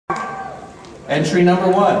Entry number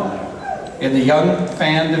 1 in the Young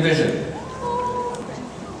Fan Division,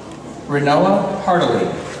 Renoa Hartley.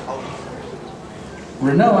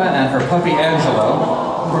 Renoa and her puppy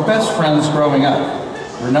Angelo were best friends growing up.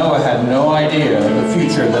 Renoa had no idea of the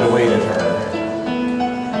future that awaited her.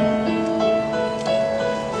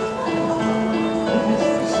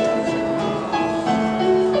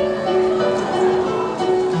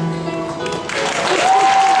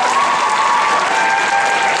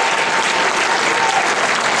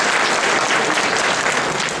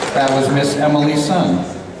 That was Miss Emily Sun,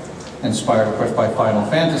 inspired, of course, by Final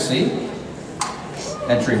Fantasy.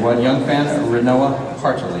 Entry 1, Young Fan, Renoa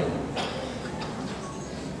Hartley.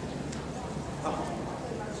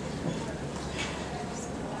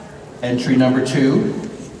 Entry number 2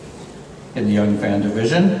 in the Young Fan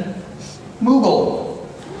Division, Moogle.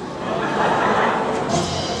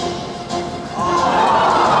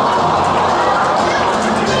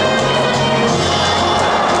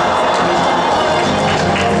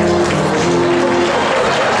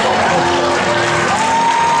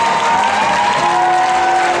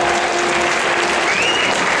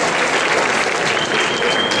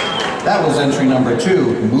 That was entry number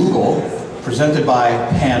 2, Moogle, presented by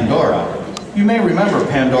Pandora. You may remember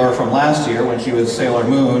Pandora from last year when she was Sailor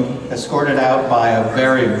Moon, escorted out by a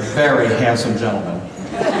very, very handsome gentleman.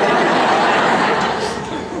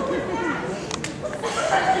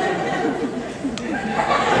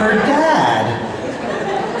 Her dad.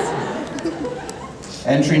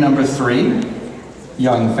 Entry number 3,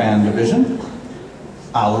 Young Fan Division,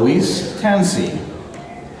 Alois Tansey.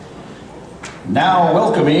 Now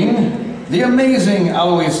welcoming the amazing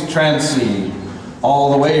Alois Tansey,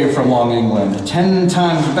 all the way from Long England, 10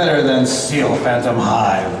 times better than Seal Phantom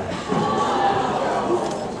Hive.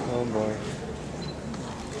 Oh boy.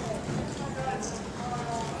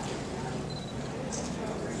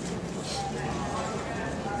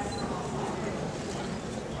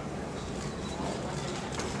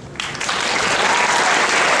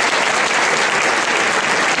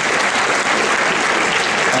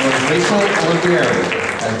 That was Rachel Oliviera.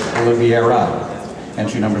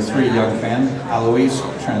 Entry number 3, Young Fan, Alois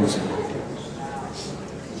Tansey.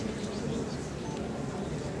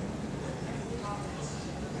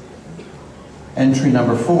 Entry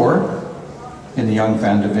number 4 in the Young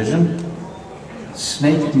Fan Division,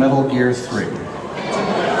 Snake Metal Gear 3.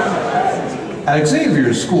 At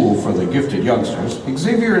Xavier's School for the Gifted Youngsters,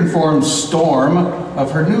 Xavier informs Storm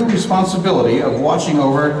of her new responsibility of watching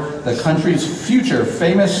over the country's future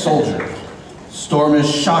famous soldier. Storm is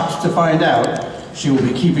shocked to find out she will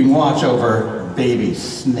be keeping watch over baby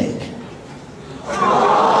Snake.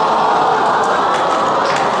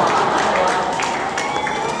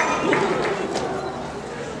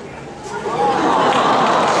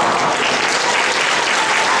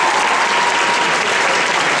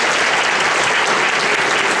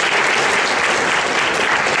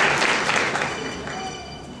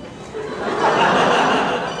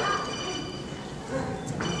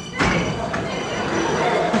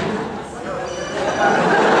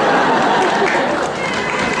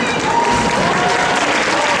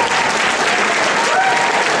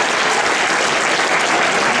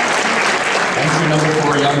 Number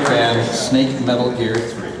 4, Young Fan, Snake Metal Gear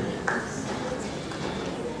 3.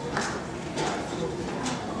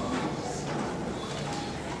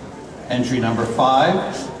 Entry number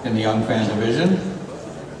 5 in the Young Fan Division,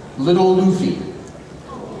 Little Luffy.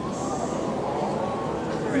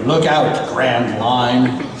 Look out, Grand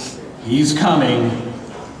Line. He's coming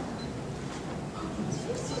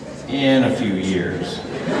in a few years.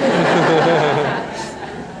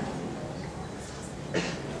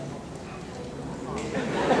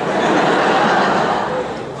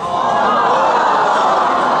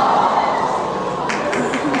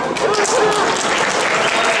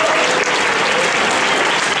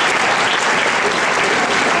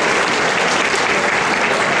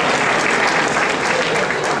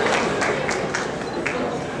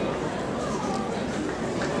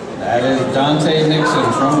 That is Dante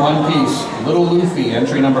Nixon from One Piece, Little Luffy,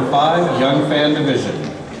 entry number 5, Young Fan Division.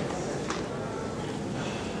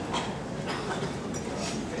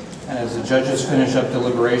 And as the judges finish up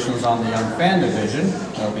deliberations on the Young Fan Division,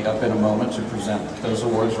 they'll be up in a moment to present those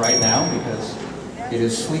awards right now because it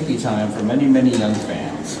is sleepy time for many, many young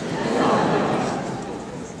fans.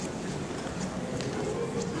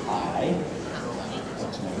 Hi.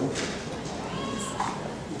 What's new?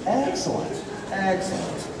 Excellent. Excellent.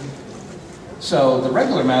 So the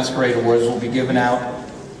regular Masquerade Awards will be given out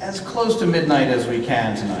as close to midnight as we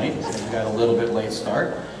can tonight. So we've got a little bit late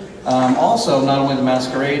start. Also, not only the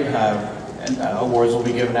Masquerade And awards will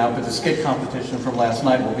be given out, but the skit competition from last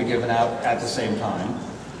night will be given out at the same time.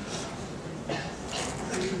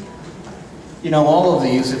 You know, all of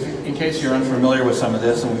these, in case you're unfamiliar with some of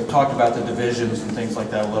this, and we've talked about the divisions and things like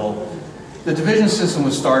that a little, the division system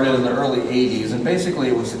was started in the early 80s, and basically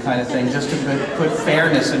it was the kind of thing just to put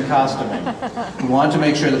fairness in costuming. We wanted to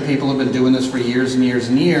make sure that people who have been doing this for years and years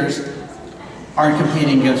and years aren't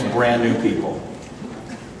competing against brand new people.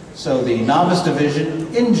 So the novice division,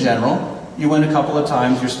 in general, you win a couple of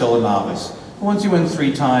times, you're still a novice. Once you win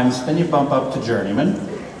 3 times, then you bump up to journeyman.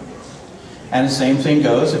 And the same thing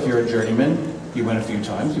goes, if you're a journeyman, you win a few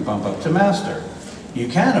times, you bump up to master. You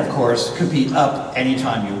can, of course, compete up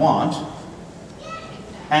anytime you want.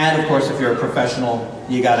 And of course, if you're a professional,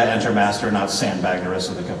 you gotta enter master and not sandbag the rest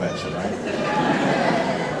of the convention, right?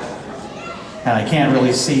 And I can't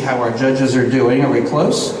really see how our judges are doing. Are we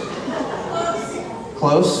close?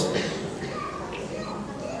 Close?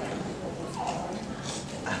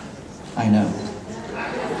 I know.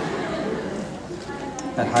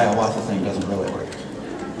 That Hiawatha thing doesn't really work.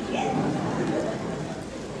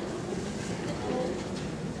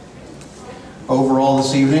 Overall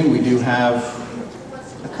this evening, we do have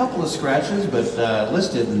a couple of scratches, but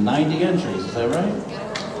listed 90 entries, is that right?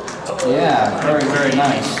 Yeah, very, very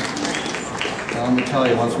nice. Now let me tell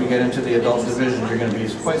you, once we get into the adult division, you're going to be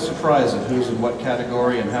quite surprised at who's in what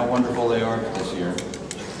category and how wonderful they are this year.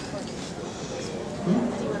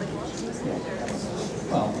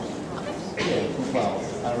 Well,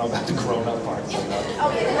 I don't know about the grown-up part.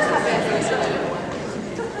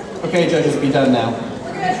 Okay, judges, be done now.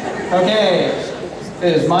 Okay.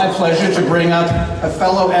 It is my pleasure to bring up a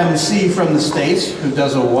fellow MC from the States who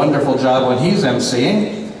does a wonderful job when he's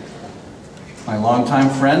MCing, my longtime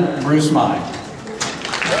friend, Bruce Mai.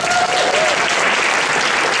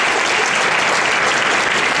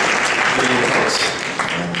 Good evening, folks.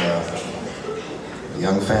 And the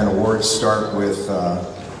Young Fan Awards start with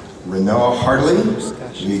Renoa Hartley.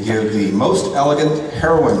 We give the Most Elegant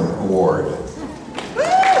Heroine Award.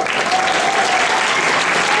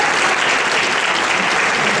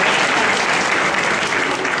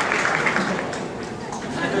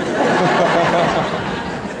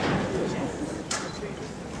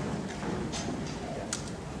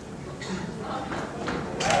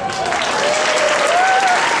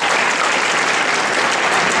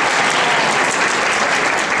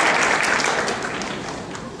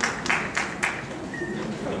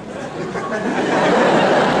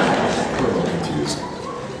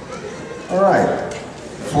 All right,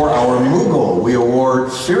 for our Moogle, we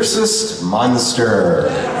award Fiercest Monster.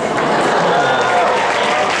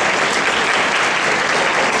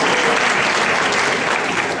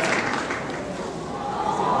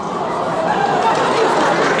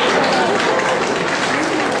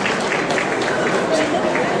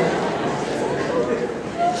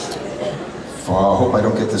 I hope I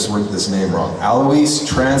don't get this name wrong. Alois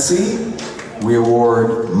Trancy, we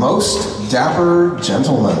award Most Dapper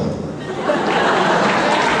Gentleman.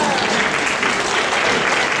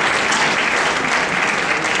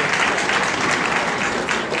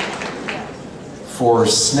 For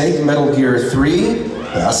Snake Metal Gear 3,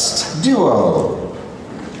 Best Duo.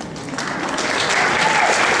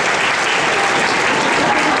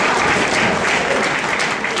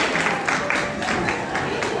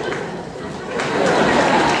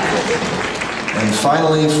 And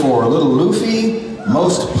finally, for Little Luffy,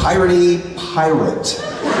 Most Piratey Pirate.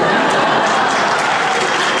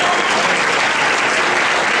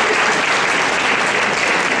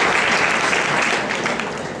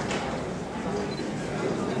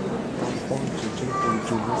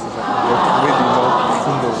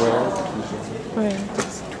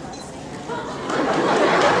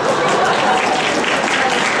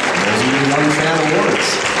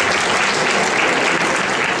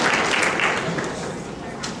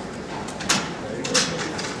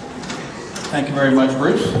 Thank you very much,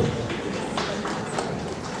 Bruce.